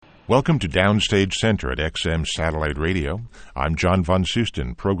Welcome to Downstage Center at XM Satellite Radio. I'm John Von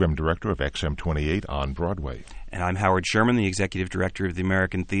Soosten, Program Director of XM 28 on Broadway. And I'm Howard Sherman, the Executive Director of the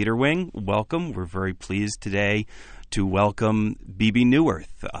American Theater Wing. Welcome. We're very pleased today to welcome Bebe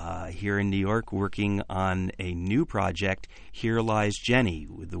Neuwirth here in New York, working on a new project, Here Lies Jenny,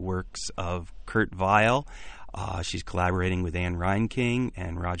 with the works of Kurt Weill. She's collaborating with Anne Reinking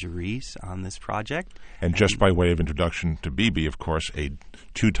and Roger Rees on this project. And just by way of introduction to Bebe, of course, a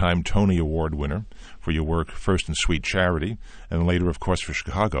two-time Tony Award winner for your work first in Sweet Charity, and later, of course, for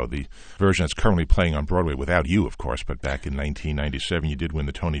Chicago, the version that's currently playing on Broadway without you, of course, but back in 1997 you did win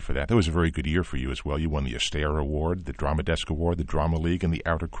the Tony for that. That was a very good year for you as well. You won the Astaire Award, the Drama Desk Award, the Drama League, and the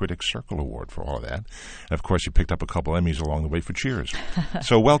Outer Critics Circle Award for all of that. And, of course, you picked up a couple Emmys along the way for Cheers.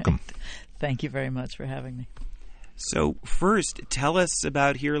 So welcome. Thank you very much for having me. So first, tell us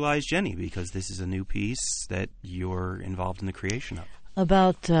about Here Lies Jenny, because this is a new piece that you're involved in the creation of.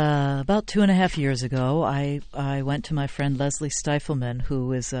 About 2.5 years ago, I went to my friend Leslie Stifelman,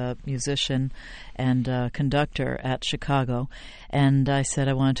 who is a musician and conductor at Chicago, and I said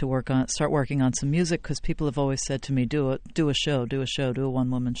I wanted to start working on some music because people have always said to me, do a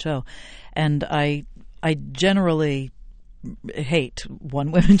one-woman show, and I generally hate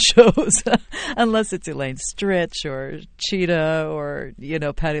one-woman shows unless it's Elaine Stritch or Cheetah or,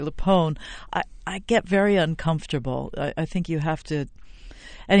 Patti LuPone. I get very uncomfortable. I think you have to...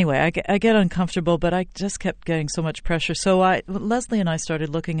 Anyway, I get uncomfortable, but I just kept getting so much pressure. So Leslie and I started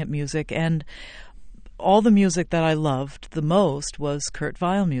looking at music, and all the music that I loved the most was Kurt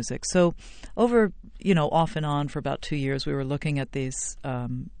Weill music. So over, off and on for about 2 years, we were looking at these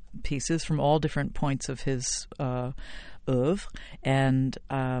pieces from all different points of his oeuvre, and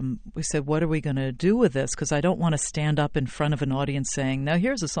we said, what are we going to do with this? Because I don't want to stand up in front of an audience saying, now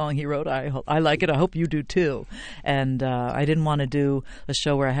here's a song he wrote, I like it, I hope you do too. And I didn't want to do a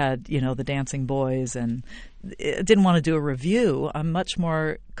show where I had, the dancing boys, and I didn't want to do a review. I'm much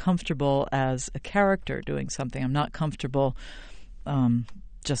more comfortable as a character doing something. I'm not comfortable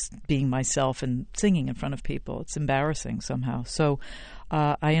just being myself and singing in front of people. It's embarrassing somehow. So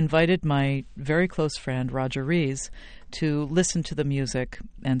I invited my very close friend, Roger Rees, to listen to the music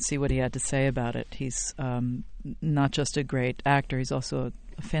and see what he had to say about it. He's not just a great actor, he's also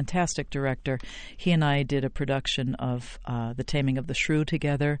a fantastic director. He and I did a production of The Taming of the Shrew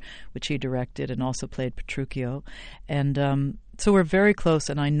together, which he directed and also played Petruchio. And so we're very close,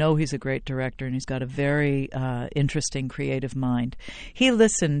 and I know he's a great director, and he's got a very interesting, creative mind. He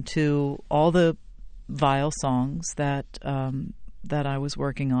listened to all the Weill songs that I was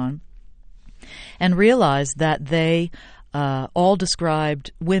working on, and realized that they all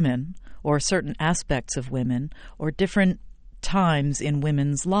described women or certain aspects of women or different times in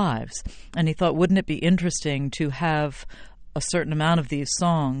women's lives. And he thought, wouldn't it be interesting to have a certain amount of these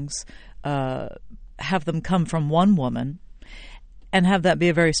songs, have them come from one woman, and have that be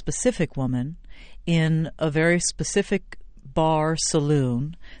a very specific woman in a very specific bar,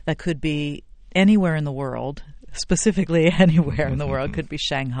 saloon that could be anywhere in the world, specifically anywhere in the world. It could be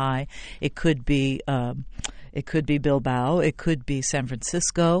Shanghai, it could be Bilbao, it could be San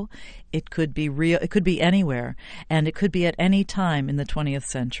Francisco, it could be Rio, it could be anywhere, and it could be at any time in the 20th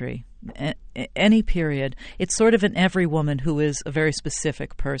century, any period. It's sort of an every woman who is a very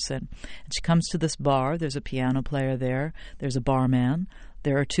specific person. And she comes to this bar, there's a piano player there, there's a barman,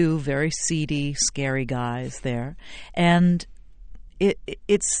 there are two very seedy, scary guys there, and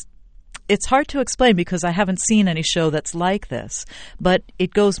it's hard to explain because I haven't seen any show that's like this, but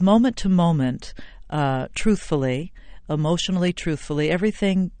it goes moment to moment, truthfully, emotionally truthfully.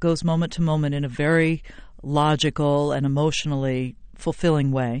 Everything goes moment to moment in a very logical and emotionally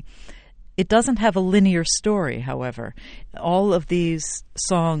fulfilling way. It doesn't have a linear story, however. All of these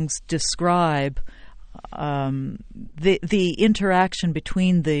songs describe the interaction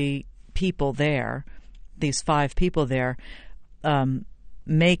between the people there, these five people there,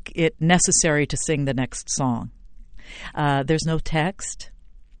 make it necessary to sing the next song. There's no text,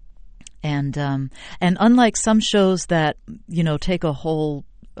 and unlike some shows that take a whole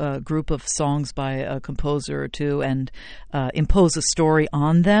group of songs by a composer or two and impose a story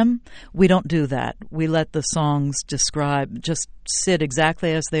on them, we don't do that. We let the songs just sit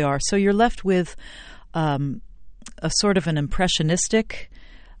exactly as they are. So you're left with a sort of an impressionistic,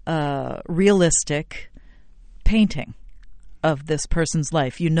 realistic painting of this person's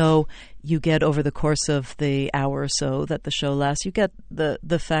life. You get over the course of the hour or so that the show lasts, you get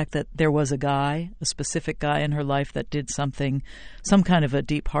the fact that there was a specific guy in her life that did something, some kind of a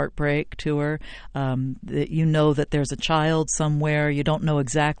deep heartbreak to her. That there's a child somewhere. You don't know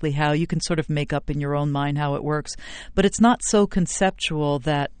exactly how. You can sort of make up in your own mind how it works. But it's not so conceptual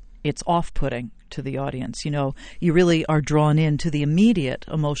that it's off-putting to the audience. You know, you really are drawn into the immediate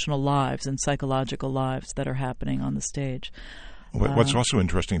emotional lives and psychological lives that are happening on the stage. What's also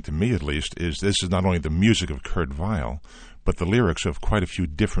interesting to me, at least, is this is not only the music of Kurt Weill, but the lyrics of quite a few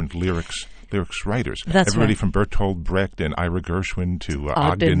different lyrics writers. That's Everybody right. from Bertolt Brecht and Ira Gershwin to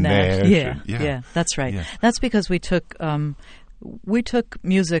Ogden Nash. Nash. Yeah, that's right. Yeah. That's because we took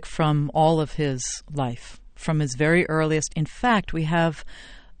music from all of his life, from his very earliest. In fact, we have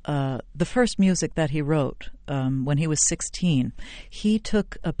the first music that he wrote when he was 16. He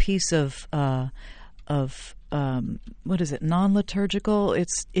took a piece of what is it? Non-liturgical.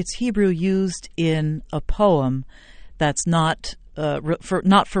 It's Hebrew used in a poem that's not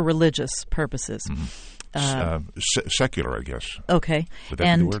for religious purposes. Secular, I guess. Okay, Would that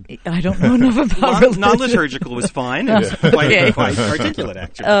and be the word? I don't know enough about religion. Non-liturgical was fine. It was quite articulate,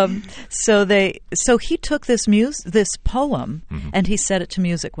 actually. So he took this poem and he set it to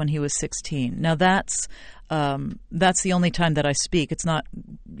music when he was 16. Now that's the only time that I speak. It's not,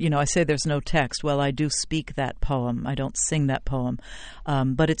 I say there's no text. Well, I do speak that poem. I don't sing that poem.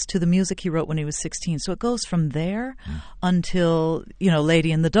 But it's to the music he wrote when he was 16. So it goes from there until,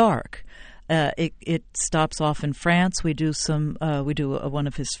 Lady in the Dark. It stops off in France. We do one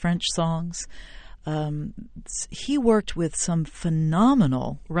of his French songs. He worked with some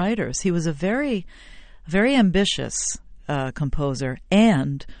phenomenal writers. He was a very, very ambitious composer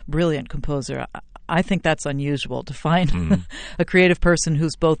and brilliant composer. I think that's unusual to find a creative person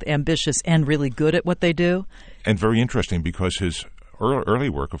who's both ambitious and really good at what they do. And very interesting because his early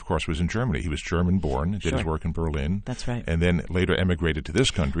work, of course, was in Germany. He was German-born, did his work in Berlin. That's right. And then later emigrated to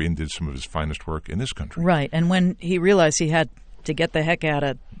this country and did some of his finest work in this country. Right. And when he realized he had to get the heck out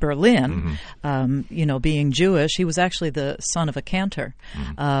of Berlin, being Jewish, he was actually the son of a cantor.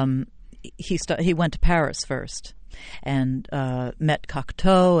 He went to Paris first and met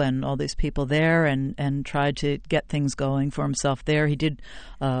Cocteau and all these people there and tried to get things going for himself there. He did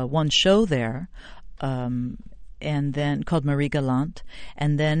one show there. And then called Marie Galante,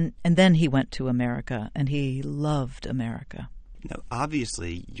 and then he went to America, and he loved America. Now,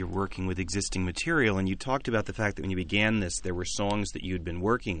 obviously, you're working with existing material, and you talked about the fact that when you began this, there were songs that you had been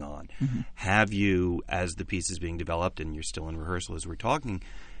working on. Have you, as the piece is being developed, and you're still in rehearsal as we're talking,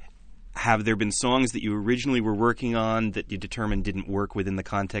 have there been songs that you originally were working on that you determined didn't work within the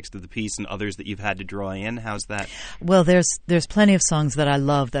context of the piece, and others that you've had to draw in? How's that? Well, there's plenty of songs that I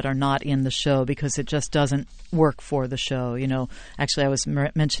love that are not in the show because it just doesn't work for the show. Actually, I was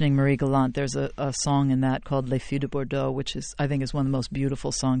mentioning Marie Galante. There's a song in that called Les Filles de Bordeaux, which I think is one of the most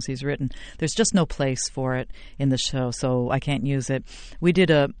beautiful songs he's written. There's just no place for it in the show, so I can't use it. We did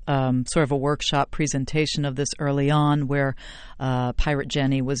a sort of a workshop presentation of this early on where Pirate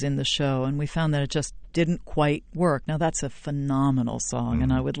Jenny was in the show, and we found that it just didn't quite work. Now, that's a phenomenal song,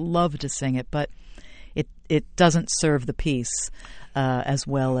 and I would love to sing it, but it doesn't serve the piece as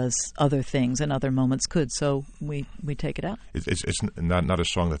well as other things and other moments could, so we take it out. It's not a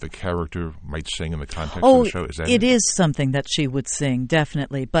song that the character might sing in the context of the show? Is that it is something that she would sing,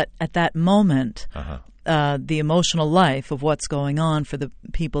 definitely, but at that moment, the emotional life of what's going on for the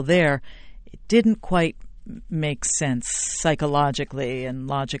people there, it didn't quite make sense psychologically and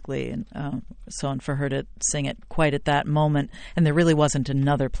logically and so on for her to sing it quite at that moment, and there really wasn't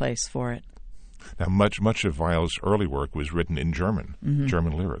another place for it. Now, much of Weill's early work was written in German,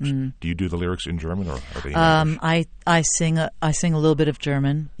 German lyrics. Do you do the lyrics in German, or are they in English? I sing a little bit of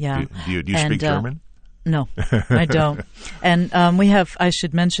German. Yeah. Do you speak German? No, I don't. And I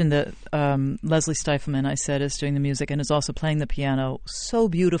should mention that Leslie Stifelman, I said, is doing the music and is also playing the piano so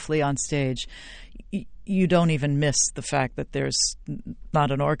beautifully on stage. You don't even miss the fact that there's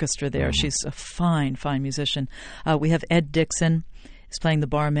not an orchestra there. She's a fine, fine musician. We have Ed Dixon is playing the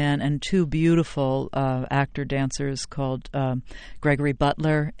barman, and two beautiful actor-dancers called Gregory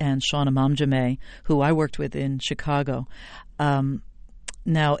Butler and Shauna Mamjame, who I worked with in Chicago.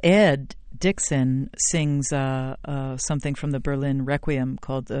 Now, Ed Dixon sings something from the Berlin Requiem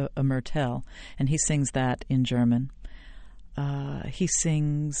called a Myrtelle, and he sings that in German. He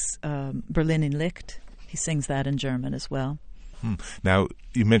sings Berlin Licht. He sings that in German as well. Now,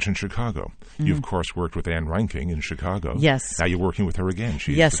 you mentioned Chicago. You, of course, worked with Anne Reinking in Chicago. Yes. Now you're working with her again.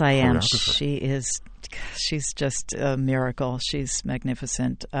 Yes, I am. She's just a miracle. She's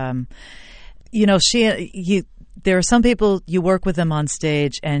magnificent. There are some people, you work with them on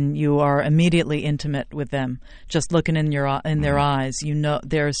stage and you are immediately intimate with them. Just looking in their eyes,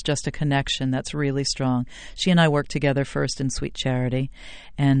 there's just a connection that's really strong. She and I worked together first in Sweet Charity,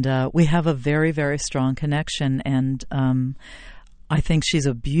 and we have a very, very strong connection. And I think she's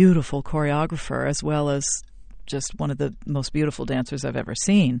a beautiful choreographer as well as just one of the most beautiful dancers I've ever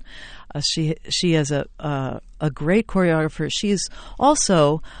seen. She is a great choreographer. She's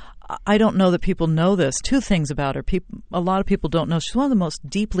also, I don't know that people know this, two things about her. A lot of people don't know. She's one of the most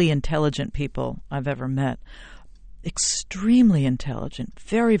deeply intelligent people I've ever met. Extremely intelligent,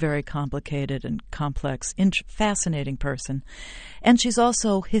 very, very complicated and complex, fascinating person. And she's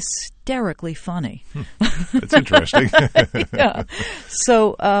also hysterically funny. That's interesting. Yeah.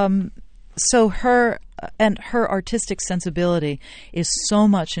 So her artistic sensibility is so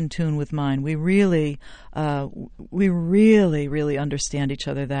much in tune with mine. We really, really understand each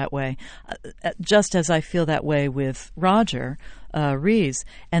other that way. Just as I feel that way with Roger Rees.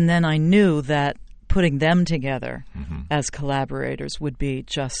 And then I knew that putting them together as collaborators would be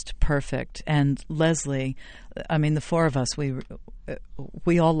just perfect. And Leslie, I mean, the four of us, we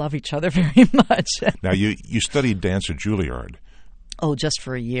all love each other very much. Now, you studied dance at Juilliard. Oh, just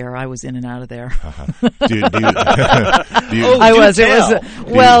for a year. I was in and out of there. It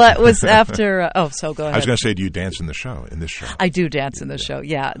was after. So go ahead. I was going to say, do you dance in this show? I do dance in the show.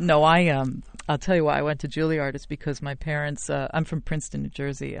 Yeah. No, I'll tell you why I went to Juilliard. It's because my parents. I'm from Princeton, New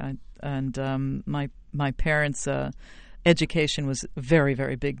Jersey, and my parents' education was a very,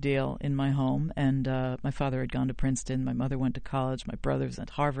 very big deal in my home. And my father had gone to Princeton. My mother went to college. My brother's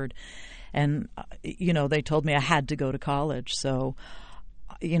at Harvard. And, they told me I had to go to college. So,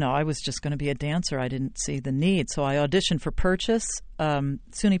 I was just going to be a dancer. I didn't see the need. So I auditioned for Purchase,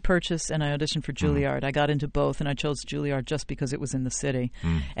 SUNY Purchase, and I auditioned for Juilliard. I got into both, and I chose Juilliard just because it was in the city.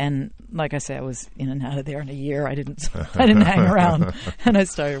 And like I say, I was in and out of there in a year. I didn't hang around, and I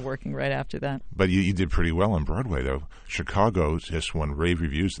started working right after that. But you did pretty well on Broadway, though. Chicago just won rave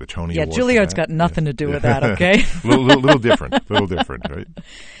reviews, the Tony Award. Yeah, Juilliard's got nothing to do with that, okay? little different, right?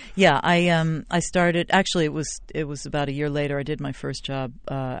 Yeah, I started. Actually, it was about a year later. I did my first job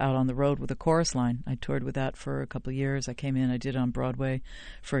out on the road with a chorus line. I toured with that for a couple of years. I came in. I did it on Broadway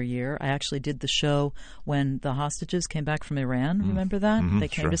for a year. I actually did the show when the hostages came back from Iran. Remember that? They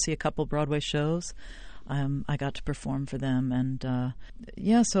came to see a couple Broadway shows. I got to perform for them, and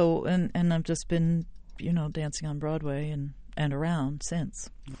So I've just been dancing on Broadway and around since.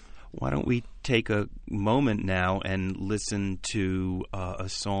 Why don't we take a moment now and listen to a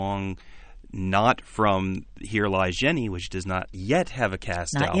song not from Here Lies Jenny, which does not yet have a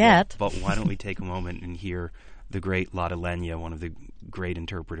cast album. Not yet. But why don't we take a moment and hear the great Lotte Lenya, one of the great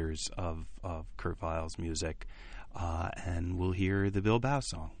interpreters of Kurt Weill's music, and we'll hear the Bilbao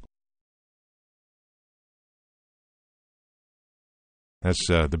song. That's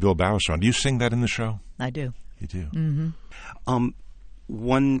the Bilbao song. Do you sing that in the show? I do. You do? Mm-hmm.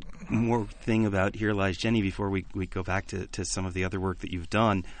 One more thing about Here Lies Jenny before we go back to some of the other work that you've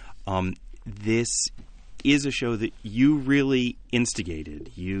done. This is a show that you really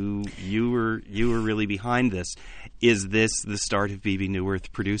instigated. You were really behind this. Is this the start of Bebe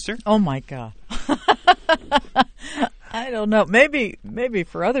Neuwirth, producer? Oh my God. I don't know. Maybe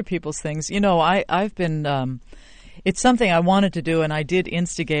for other people's things. I've been. It's something I wanted to do, and I did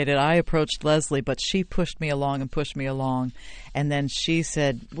instigate it. I approached Leslie, but she pushed me along, and then she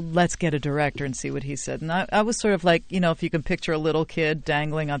said, well, let's get a director and see what he said. And I was sort of like, if you can picture a little kid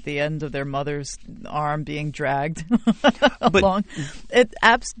dangling at the end of their mother's arm being dragged along. It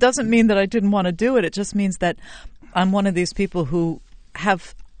doesn't mean that I didn't want to do it. It just means that I'm one of these people who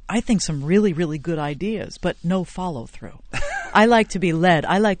have, I think, some really, really good ideas, but no follow-through. I like to be led.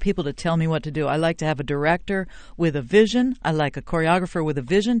 I like people to tell me what to do. I like to have a director with a vision. I like a choreographer with a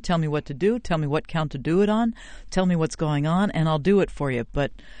vision. Tell me what to do. Tell me what count to do it on. Tell me what's going on, and I'll do it for you.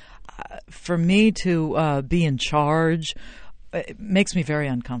 But for me to be in charge, it makes me very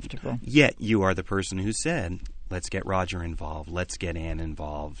uncomfortable. Yet you are the person who said, let's get Roger involved. Let's get Anne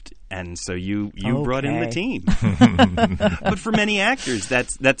involved. And so you brought in the team. But for many actors,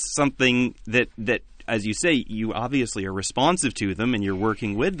 that's something that as you say, you obviously are responsive to them and you're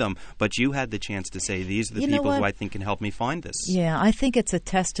working with them, but you had the chance to say, these are the people who I think can help me find this. Yeah, I think it's a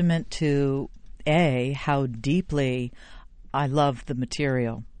testament to, how deeply I love the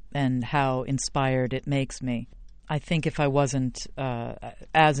material and how inspired it makes me. I think if I wasn't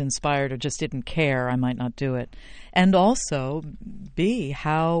as inspired or just didn't care, I might not do it. And also, B,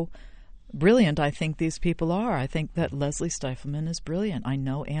 how brilliant I think these people are. I think that Leslie Stifelman is brilliant. I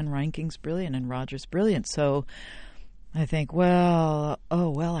know Anne Reinking's brilliant and Roger's brilliant. So I think, I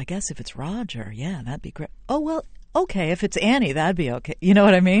guess if it's Roger, yeah, that'd be great. Oh, well, okay, if it's Annie, that'd be okay. You know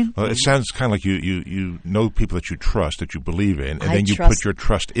what I mean? Well, it sounds kind of like you know people that you trust, that you believe in, and then you put your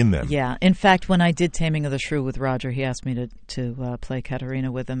trust in them. Yeah. In fact, when I did Taming of the Shrew with Roger, he asked me to play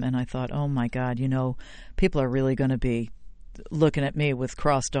Katerina with him, and I thought, oh, my God, people are really going to be looking at me with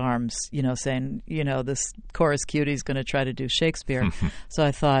crossed arms, saying, this chorus cutie's going to try to do Shakespeare. So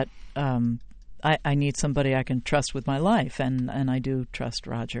I thought, I need somebody I can trust with my life, and I do trust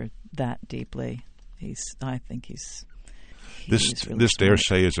Roger that deeply. I think he's really this dare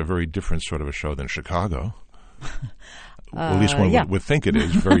smart. say is a very different sort of a show than Chicago. Well, at least one would think it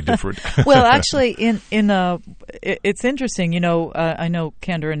is very different. Well, actually, it's interesting. I know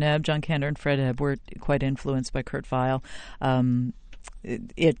Kander and Ebb, John Kander and Fred Ebb, were quite influenced by Kurt Weill.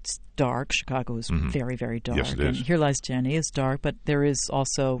 It's dark. Chicago is very, very dark. Yes, it is. And Here Lies Jenny is dark, but there is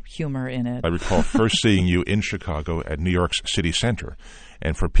also humor in it. I recall first seeing you in Chicago at New York's City Center.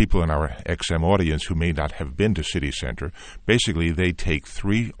 And for people in our XM audience who may not have been to City Center, basically they take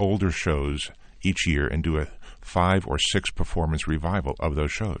 3 older shows each year and do a 5 or 6 performance revival of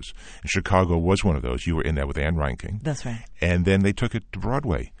those shows. And Chicago was one of those. You were in that with Ann Reinking. That's right. And then they took it to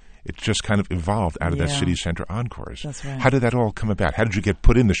Broadway. It just kind of evolved out of that Yeah. City Center encores. That's right. How did that all come about? How did you get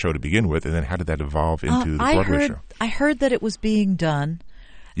put in the show to begin with, and then how did that evolve into the Broadway show? I heard that it was being done.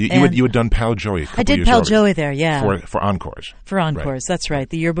 You had done Pal Joey a couple I did years Pal earlier Joey there, yeah. For encores. For encores, that's right.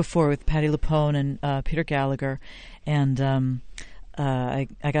 The year before with Patti LuPone and Peter Gallagher, and I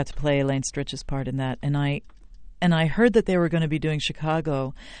got to play Elaine Stritch's part in that. And I heard that they were going to be doing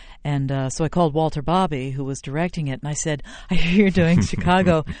Chicago, and so I called Walter Bobby, who was directing it, and I said, "I hear you're doing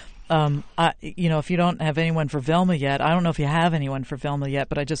Chicago. If you don't have anyone for Velma yet, I don't know if you have anyone for Velma yet,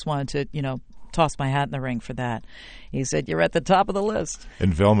 but I just wanted to, toss my hat in the ring for that." He said, "You're at the top of the list."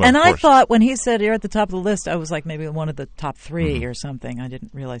 And Velma, And of I course. thought when he said you're at the top of the list, I was like maybe one of the top 3 or something. I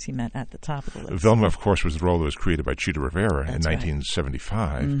didn't realize he meant at the top of the list. Velma, of course, was the role that was created by Chita Rivera in That's right.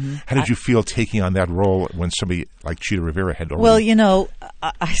 1975. How did you feel taking on that role when somebody like Chita Rivera had already... Well,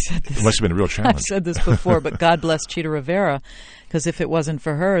 I said this. It must have been a real challenge. I've said this before, but God bless Chita Rivera, because if it wasn't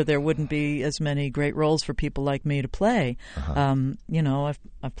for her, there wouldn't be as many great roles for people like me to play.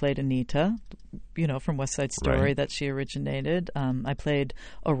 I've played Anita, from West Side Story Right. that she originated. I played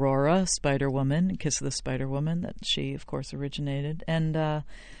Aurora, Spider-Woman, Kiss of the Spider-Woman, that she, of course, originated. And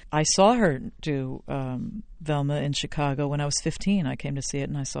I saw her do Velma in Chicago when I was 15. I came to see it,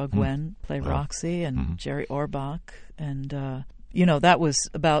 and I saw Gwen play Roxy and Jerry Orbach. And, that was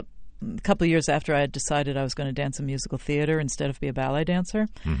about a couple of years after I had decided I was going to dance in musical theater instead of be a ballet dancer.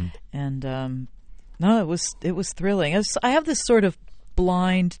 And, no, it was thrilling. I have this sort of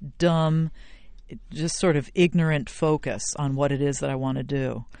blind, dumb, just sort of ignorant focus on what it is that I want to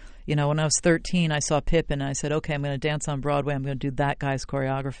do. When I was 13, I saw Pippin, and I said, okay, I'm going to dance on Broadway. I'm going to do that guy's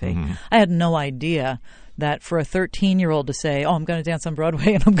choreography. I had no idea that for a 13-year-old to say, oh, I'm going to dance on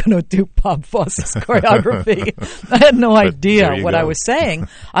Broadway and I'm going to do Bob Foss's choreography. I had no idea what I was saying.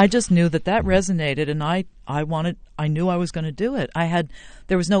 I just knew that resonated, and I knew I was going to do it.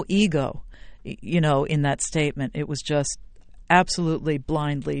 There was no ego, in that statement. It was just absolutely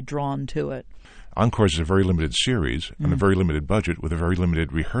blindly drawn to it. Encores is a very limited series on a very limited budget with a very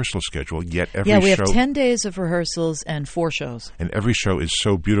limited rehearsal schedule, yet every show... show... Yeah, we have 10 days of rehearsals and 4 shows. And every show is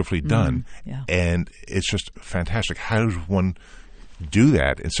so beautifully done, yeah. and it's just fantastic. How does one do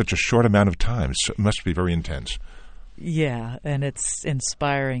that in such a short amount of time? It must be very intense. Yeah, and it's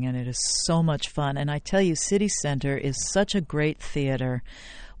inspiring, and it is so much fun. And I tell you, City Center is such a great theater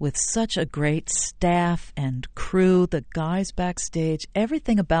with such a great staff and crew, the guys backstage,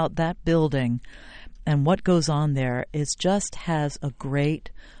 everything about that building and what goes on there has a great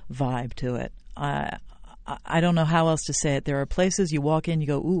vibe to it. I don't know how else to say it. There are places you walk in, you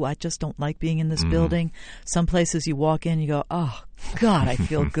go, ooh, I just don't like being in this building. Some places you walk in, you go, oh, God, I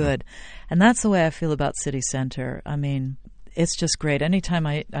feel good. And that's the way I feel about City Center. I mean, it's just great. Anytime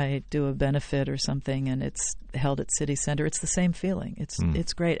I do a benefit or something and it's held at City Center, it's the same feeling.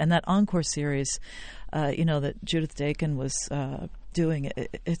 It's great. And that encore series, that Judith Dakin was doing,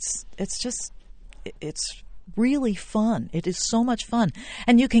 it's really fun. It is so much fun.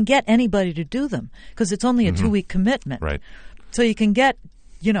 And you can get anybody to do them because it's only a 2-week commitment. Right. So you can get,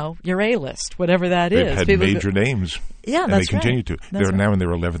 your A-list, whatever that They've is. had major names. Yeah, and that's they continue right. to. That's They're right. now in their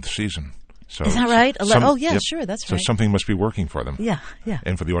 11th season. So Is that right? Yep. Sure, that's So right. something must be working for them. Yeah.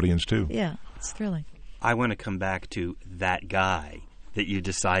 And for the audience, too. Yeah, it's thrilling. I want to come back to that guy that you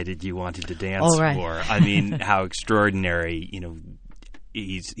decided you wanted to dance Oh, right. for. I mean, how extraordinary,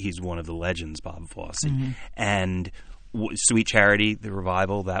 he's one of the legends, Bob Fosse. And Sweet Charity, the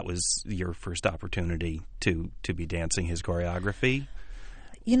revival, that was your first opportunity to be dancing his choreography.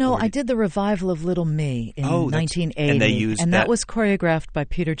 I did the revival of Little Me in 1980, and they used that was choreographed by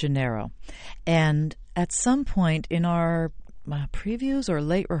Peter Gennaro. And at some point in our previews or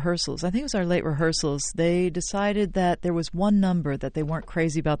late rehearsals. I think it was our late rehearsals. They decided that there was one number that they weren't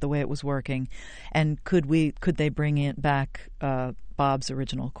crazy about the way it was working, and could they bring it back Bob's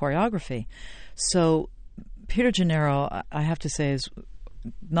original choreography? So Peter Gennaro, I have to say, is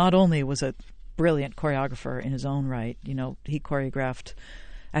not only was a brilliant choreographer in his own right. He choreographed.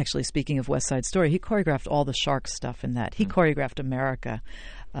 Actually, speaking of West Side Story, he choreographed all the shark stuff in that. He choreographed America.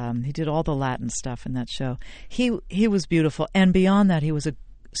 He did all the Latin stuff in that show. He was beautiful, and beyond that, he was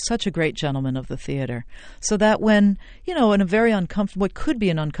such a great gentleman of the theater. So that when in a very uncomfortable, what could be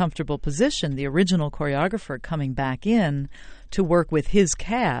an uncomfortable position, the original choreographer coming back in to work with his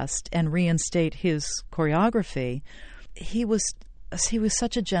cast and reinstate his choreography, he was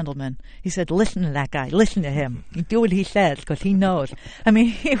such a gentleman. He said, "Listen to that guy. Listen to him. You do what he says because he knows." I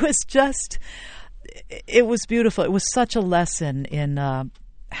mean, it was beautiful. It was such a lesson in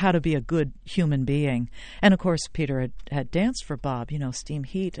how to be a good human being. And, of course, Peter had danced for Bob, Steam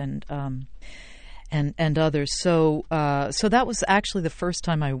Heat and others. So that was actually the first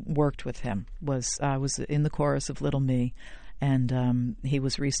time I worked with him. I was in the chorus of Little Me, and he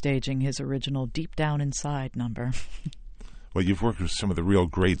was restaging his original Deep Down Inside number. Well, you've worked with some of the real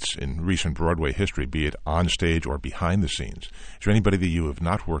greats in recent Broadway history, be it on stage or behind the scenes. Is there anybody that you have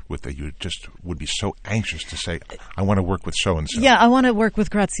not worked with that you just would be so anxious to say, I want to work with so-and-so? Yeah, I want to work with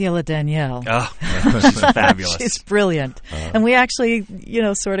Graziella Daniele. Oh, she's fabulous. She's brilliant. And we actually,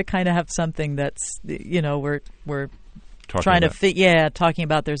 sort of kind of have something that's, we're trying to fit. Talking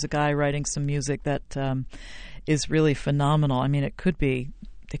about there's a guy writing some music that is really phenomenal. I mean, it could be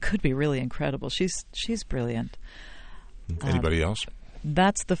really incredible. She's brilliant. Anybody else?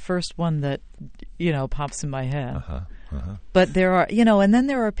 That's the first one that, pops in my head. But there are, and then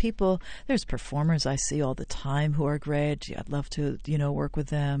there are people, there's performers I see all the time who are great. I'd love to, work with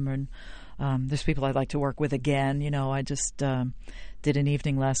them. And there's people I'd like to work with again. I just did an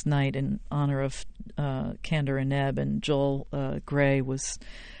evening last night in honor of Kander and Ebb, and Joel Grey was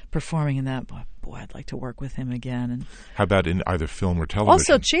performing in that. Boy, I'd like to work with him again. And how about in either film or television?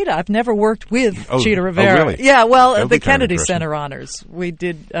 Also, Cheetah. I've never worked with Cheetah Rivera. Oh, really? Yeah, well, the Kennedy Center honors. We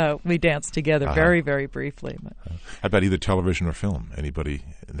did. We danced together very, very briefly. But. How about either television or film? Anybody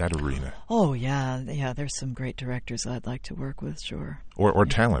in that arena? Oh, yeah. There's some great directors I'd like to work with, sure. Or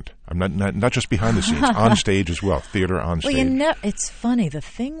talent. I'm not just behind the scenes, on stage as well. Theater on stage. Well, it's funny. The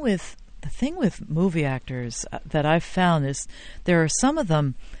thing with movie actors that I've found is there are some of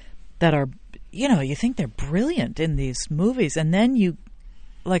them that are, you think they're brilliant in these movies, and then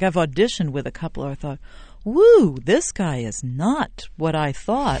I've auditioned with a couple, I thought, woo, this guy is not what I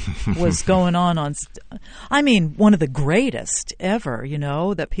thought was going on I mean, one of the greatest ever,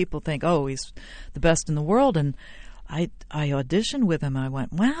 that people think, oh, he's the best in the world, and I auditioned with him, and I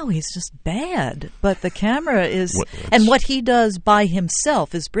went, wow, he's just bad. But the camera is, and what he does by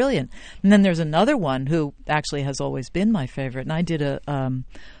himself is brilliant. And then there's another one who actually has always been my favorite, and I did a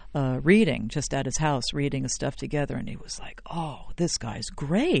reading just at his house, reading his stuff together, and he was like, oh, this guy's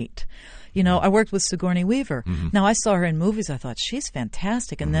great. I worked with Sigourney Weaver. Mm-hmm. Now, I saw her in movies. I thought, she's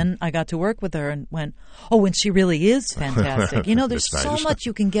fantastic. And then I got to work with her and went, oh, and she really is fantastic. There's so much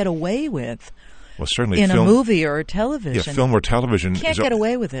you can get away with. Well, certainly in a movie or television. Yeah, film or television you can't get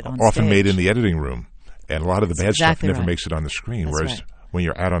away with it on often stage. Made in the editing room. And a lot of the bad stuff never right. makes it on the screen. That's whereas right. when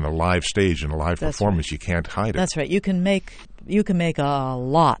you're out on a live stage in a live That's performance, right. you can't hide it. That's right. You can make a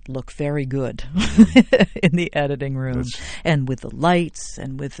lot look very good in the editing room, and with the lights,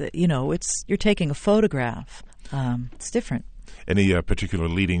 and with the, you're taking a photograph. It's different. Any particular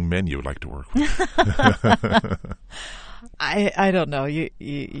leading men you would like to work with? I don't know. You're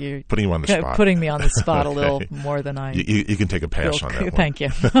putting you on the spot. Putting me on the spot a little more than I. You can take a pass on that one. Thank you.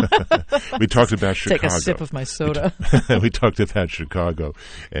 We talked about Chicago. Take a sip of my soda. We talked about Chicago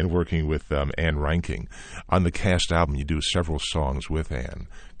and working with Ann Reinking. On the cast album, you do several songs with Ann.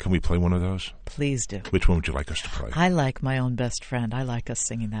 Can we play one of those? Please do. Which one would you like us to play? I like My Own Best Friend. I like us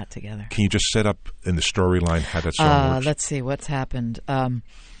singing that together. Can you just set up in the storyline how that song works? Let's see what's happened.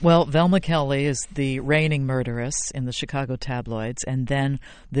 Well, Velma Kelly is the reigning murderess in the Chicago tabloids, and then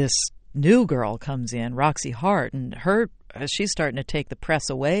this new girl comes in, Roxy Hart, and she's starting to take the press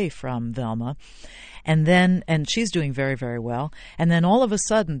away from Velma, and she's doing very, very well. And then all of a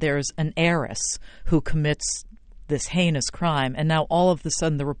sudden, there's an heiress who commits this heinous crime, and now all of a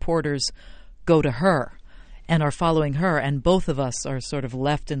sudden the reporters go to her and are following her, and both of us are sort of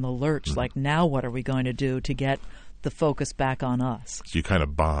left in the lurch, like, now what are we going to do to get the focus back on us? So you kind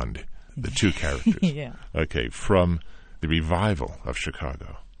of bond the two characters. Yeah. Okay, from the revival of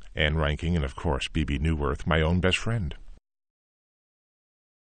Chicago, Ann Reinking, and of course Bebe Neuwirth, My Own Best Friend.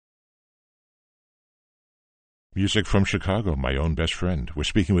 Music from Chicago, my own best friend. We're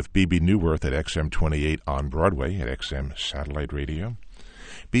speaking with Bebe Neuwirth at XM28 on Broadway at XM Satellite Radio.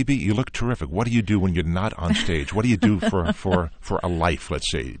 Bebe, you look terrific. What do you do when you're not on stage? What do you do for a life, let's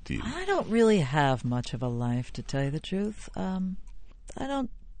say? I don't really have much of a life, to tell you the truth. I don't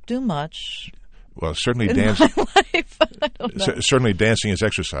do much. Well, certainly in my life. I don't know. Certainly dancing is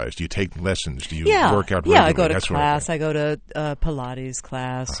exercise. Do you take lessons? Do you work out regularly? Yeah, I go to class. I go to Pilates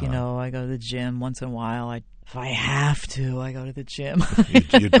class. Uh-huh. I go to the gym once in a while. If I have to, I go to the gym.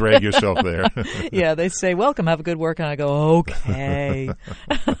 You drag yourself there. Yeah, they say, welcome, have a good workout. I go, okay.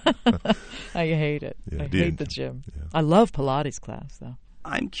 I hate it. I hate the gym. Yeah. I love Pilates class, though.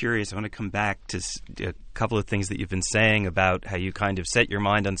 I'm curious. I want to come back to a couple of things that you've been saying about how you kind of set your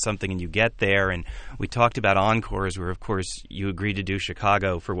mind on something and you get there. And we talked about encores where, of course, you agreed to do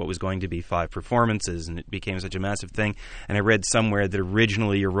Chicago for what was going to be 5 performances, and it became such a massive thing. And I read somewhere that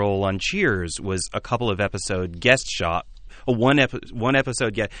originally your role on Cheers was a couple of episode guest shot. One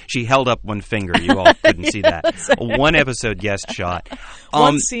episode guest. She held up one finger. You all couldn't see that. Right. One episode guest shot.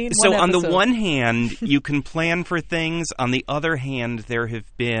 One scene. So one on episode. the one hand, you can plan for things. On the other hand, there have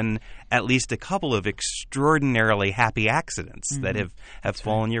been at least a couple of extraordinarily happy accidents that have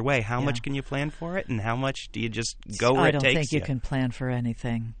fallen your way. How much can you plan for it, and how much do you just go where it takes you? I don't think you can plan for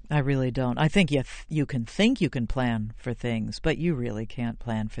anything. I really don't. I think you can think you can plan for things, but you really can't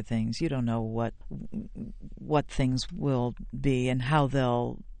plan for things. You don't know what things will be and how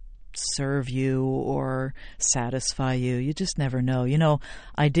they'll serve you or satisfy you. You just never know.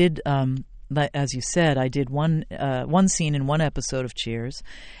 I did. As you said, I did one scene in one episode of Cheers,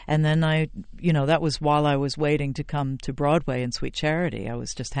 and then that was while I was waiting to come to Broadway in Sweet Charity. I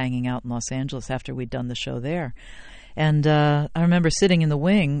was just hanging out in Los Angeles after we'd done the show there. And I remember sitting in the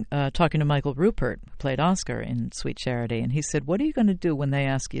wing talking to Michael Rupert, who played Oscar in Sweet Charity, and he said, what are you going to do when they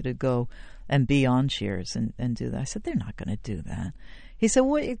ask you to go and be on Cheers and do that? I said, they're not going to do that. He said,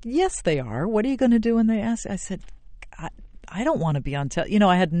 well, yes, they are. What are you going to do when they ask? I said, I don't want to be on television.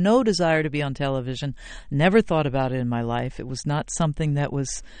 I had no desire to be on television, never thought about it in my life. It was not something that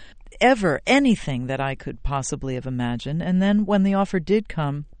was ever anything that I could possibly have imagined. And then when the offer did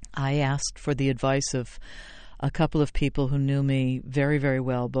come, I asked for the advice of a couple of people who knew me very, very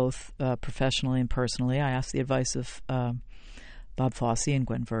well, both professionally and personally. I asked the advice of Bob Fosse and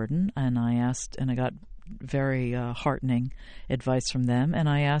Gwen Verdon, and I got very heartening advice from them, and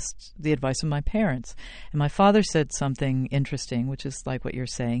I asked the advice of my parents. And my father said something interesting, which is like what you're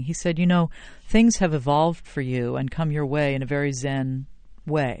saying. He said, things have evolved for you and come your way in a very Zen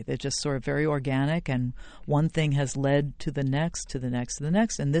way. They're just sort of very organic, and one thing has led to the next, to the next, to the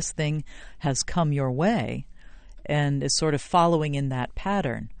next, and this thing has come your way and is sort of following in that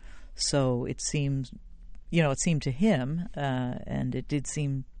pattern. So it seemed to him, and it did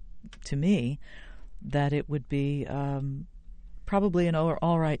seem to me, that it would be probably an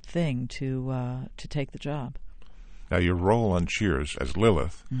all right thing to take the job. Now, your role on Cheers as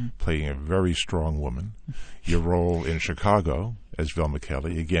Lilith, playing a very strong woman. Your role in Chicago as Velma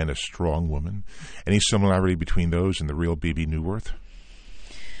Kelly, again, a strong woman. Any similarity between those and the real Bebe Neuwirth?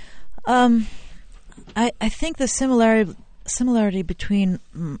 I think the similarity between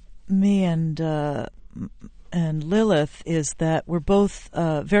me and Lilith is that we're both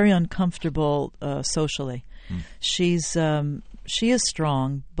very uncomfortable socially. She is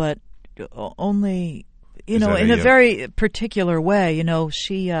strong, but only in a very particular way.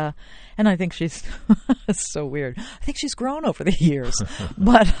 She and I think she's so weird. I think she's grown over the years,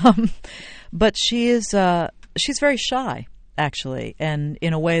 but she is she's very shy. Actually, and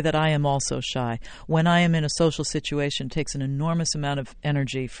in a way that I am also shy. When I am in a social situation, it takes an enormous amount of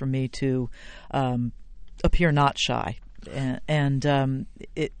energy for me to appear not shy, and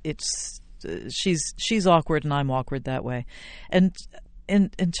she's awkward and I'm awkward that way. And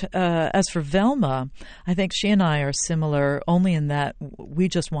as for Velma, I think she and I are similar only in that we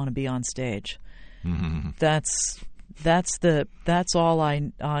just want to be on stage. Mm-hmm. That's all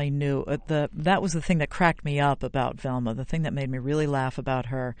I knew. That was the thing that cracked me up about Velma. The thing that made me really laugh about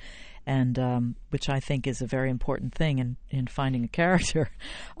her, and which I think is a very important thing in finding a character,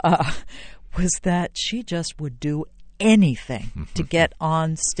 was that she just would do anything to get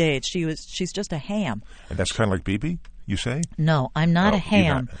on stage. She's just a ham. And that's kind of like Bebe, you say? No, I'm not a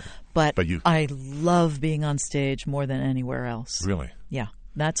ham, but I love being on stage more than anywhere else. Really? Yeah,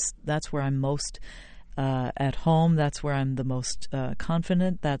 that's where I'm most at home. That's where I'm the most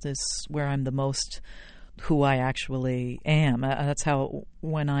confident. That is where I'm the most who I actually am. That's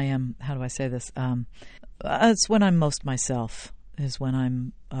when I am. How do I say this? It's when I'm most myself. Is when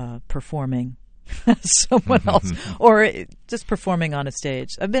I'm performing as someone else, or just performing on a stage.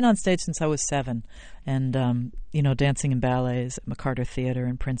 I've been on stage since I was 7, and dancing in ballets at McCarter Theater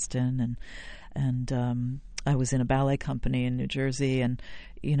in Princeton, and I was in a ballet company in New Jersey, and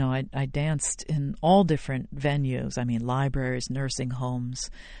I danced in all different venues. I mean, libraries, nursing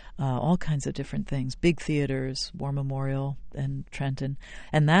homes, all kinds of different things. Big theaters, War Memorial and Trenton,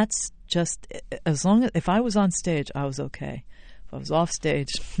 and that's just if I was on stage, I was okay. If I was off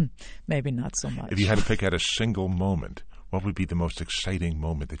stage, maybe not so much. If you had to pick out a single moment, what would be the most exciting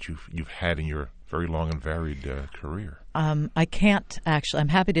moment that you've had in your very long and varied career? I can't actually. I'm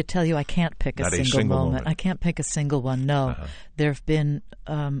happy to tell you I can't pick a single moment. I can't pick a single one, no. There have been,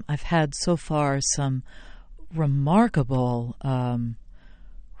 I've had so far some remarkable,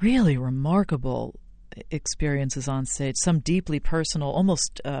 really remarkable experiences on stage, some deeply personal,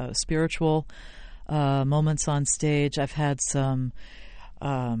 almost spiritual moments on stage. I've had some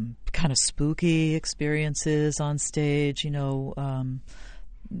kind of spooky experiences on stage,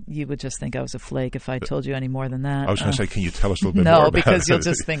 you would just think I was a flake if I told you any more than that. I was going to say, can you tell us a little bit more about it? No, because you'll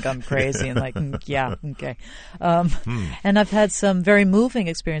just think I'm crazy and like, yeah, okay. And I've had some very moving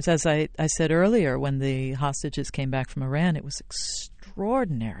experience. As I said earlier, when the hostages came back from Iran, it was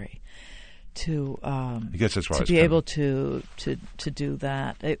extraordinary to be able to do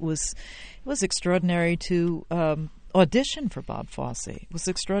that. It was extraordinary to audition for Bob Fosse. It was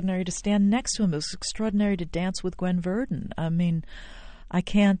extraordinary to stand next to him. It was extraordinary to dance with Gwen Verdon. I mean, I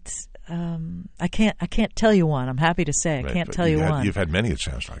can't tell you one. I'm happy to say I can't tell you one. You've had many, it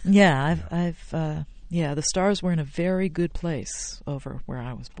sounds like. Yeah, the stars were in a very good place over where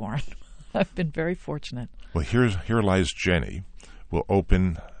I was born. I've been very fortunate. Well, Here Lies Jenny will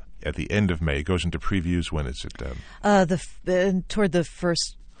open at the end of May. It goes into previews. When is it? Toward the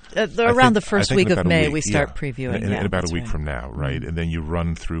first. Around the first week of May, we start previewing. In about a week from now, right? And then you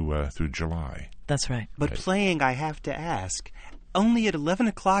run through July. That's right. But playing, I have to ask, only at 11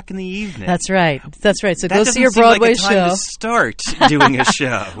 o'clock in the evening. That's right. So that go see your Broadway show. Time to start doing a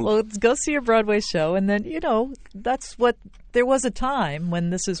show. Well, go see your Broadway show, and then that's what. There was a time when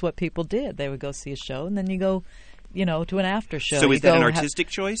this is what people did. They would go see a show, and then you go, to an after show. So is that an artistic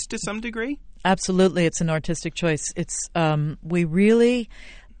choice to some degree? Absolutely, it's an artistic choice. It's we really.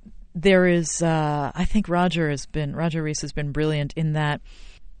 There is, I think Roger Rees has been brilliant in that.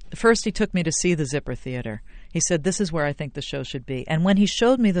 First, he took me to see the Zipper Theater. He said, "This is where I think the show should be." And when he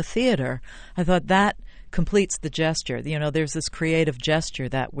showed me the theater, I thought that completes the gesture. There's this creative gesture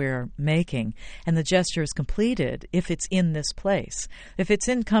that we're making, and the gesture is completed if it's in this place. If it's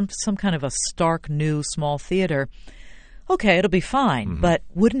in some kind of a stark, new, small theater, okay, it'll be fine. Mm-hmm. But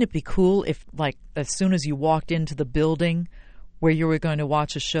wouldn't it be cool if, like, as soon as you walked into the building where you were going to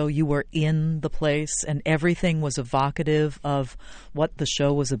watch a show, you were in the place and everything was evocative of what the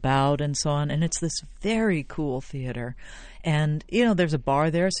show was about and so on. And it's this very cool theater. And, there's a bar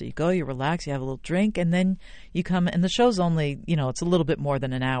there, so you go, you relax, you have a little drink, and then you come, and the show's only, it's a little bit more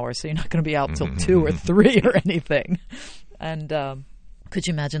than an hour, so you're not going to be out till 2 or 3 or anything. And could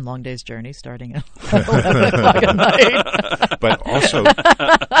you imagine Long Day's Journey starting at 11 o'clock at night? But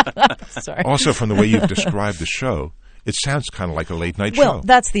also from the way you've described the show, it sounds kind of like a late-night show. Well,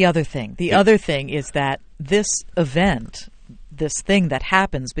 that's the other thing. The other thing is that this event, this thing that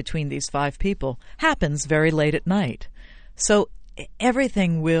happens between these 5 people, happens very late at night. So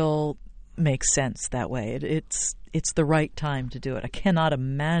everything will make sense that way. It's the right time to do it. I cannot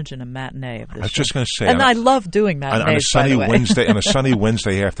imagine a matinee of this. I was just going to say, and I love doing matinees. On a sunny Wednesday, on a sunny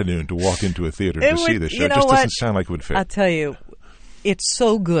Wednesday afternoon, to walk into a theater to see this show, it just doesn't sound like it would fit. I'll tell you. It's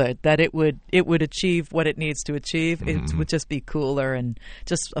so good that it would achieve what it needs to achieve. Mm-hmm. It would just be cooler and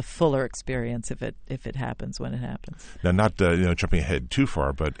just a fuller experience if it happens when it happens. Now, not jumping ahead too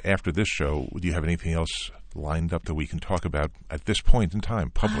far, but after this show, do you have anything else lined up that we can talk about at this point in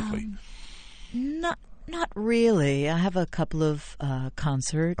time publicly? Not really. I have a couple of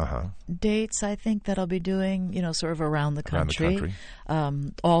concert dates, I think, that I'll be doing, sort of around the country.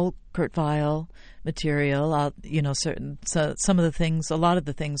 All Kurt Weill material. Some of the things, a lot of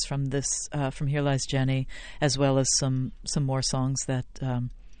the things from this, from Here Lies Jenny, as well as some more songs that,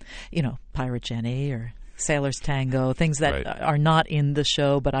 Pirate Jenny or Sailor's Tango, things that are not in the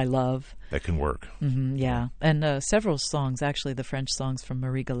show but I love. That can work. Mm-hmm, yeah. And several songs, actually, the French songs from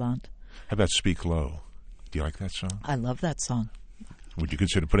Marie Galante. How about Speak Low? Do you like that song? I love that song. Would you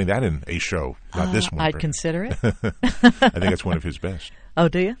consider putting that in a show? Not this one. I'd consider it. I think it's one of his best. Oh,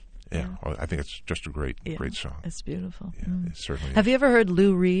 do you? Yeah. Well, I think it's just a great song. It's beautiful. Yeah, it certainly is. Have you ever heard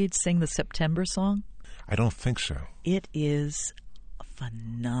Lou Reed sing the September song? I don't think so. It is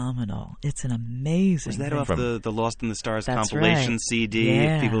phenomenal. It's an amazing Was that thing. off the Lost in the Stars That's compilation right. CD?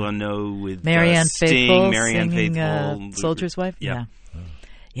 Yeah. If people don't know, with Marianne Sting, Faithfull Marianne singing Faithfull, Soldier's Wife? Yeah.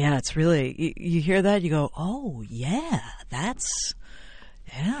 Yeah, it's really, you hear that, you go, oh, yeah, that's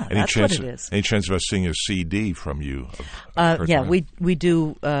what it is. Any chance of us seeing a CD from you? Of Yeah, we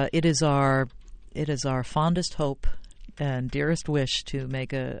do. It is our fondest hope and dearest wish to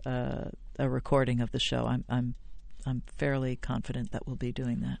make a recording of the show. I'm fairly confident that we'll be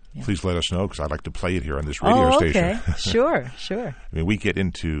doing that. Yeah. Please let us know, because I'd like to play it here on this radio station. Okay. Sure. I mean, we get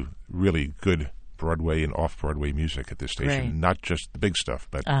into really good Broadway and off-Broadway music at this station, Great. not just the big stuff,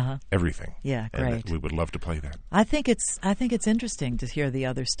 but everything. Yeah, and great. we would love to play that. I think it's interesting to hear the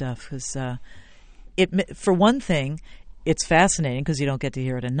other stuff because for one thing, it's fascinating because you don't get to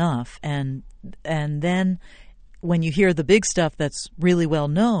hear it enough, and then when you hear the big stuff that's really well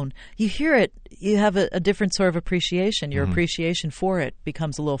known, you hear it, you have a different sort of appreciation. Your appreciation for it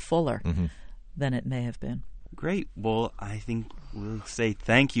becomes a little fuller than it may have been. Great. Well, I think we'll say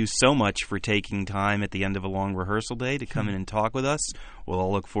thank you so much for taking time at the end of a long rehearsal day to come in and talk with us. We'll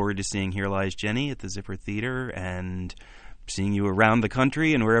all look forward to seeing Here Lies Jenny at the Zipper Theater and seeing you around the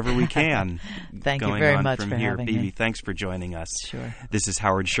country and wherever we can. Thank you very much from for here. having Bibi, me. thanks for joining us. Sure. This is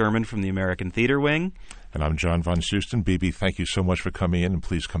Howard Sherman from the American Theater Wing. And I'm John von Soosten. Bibi, thank you so much for coming in, and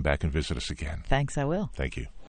please come back and visit us again. Thanks, I will. Thank you.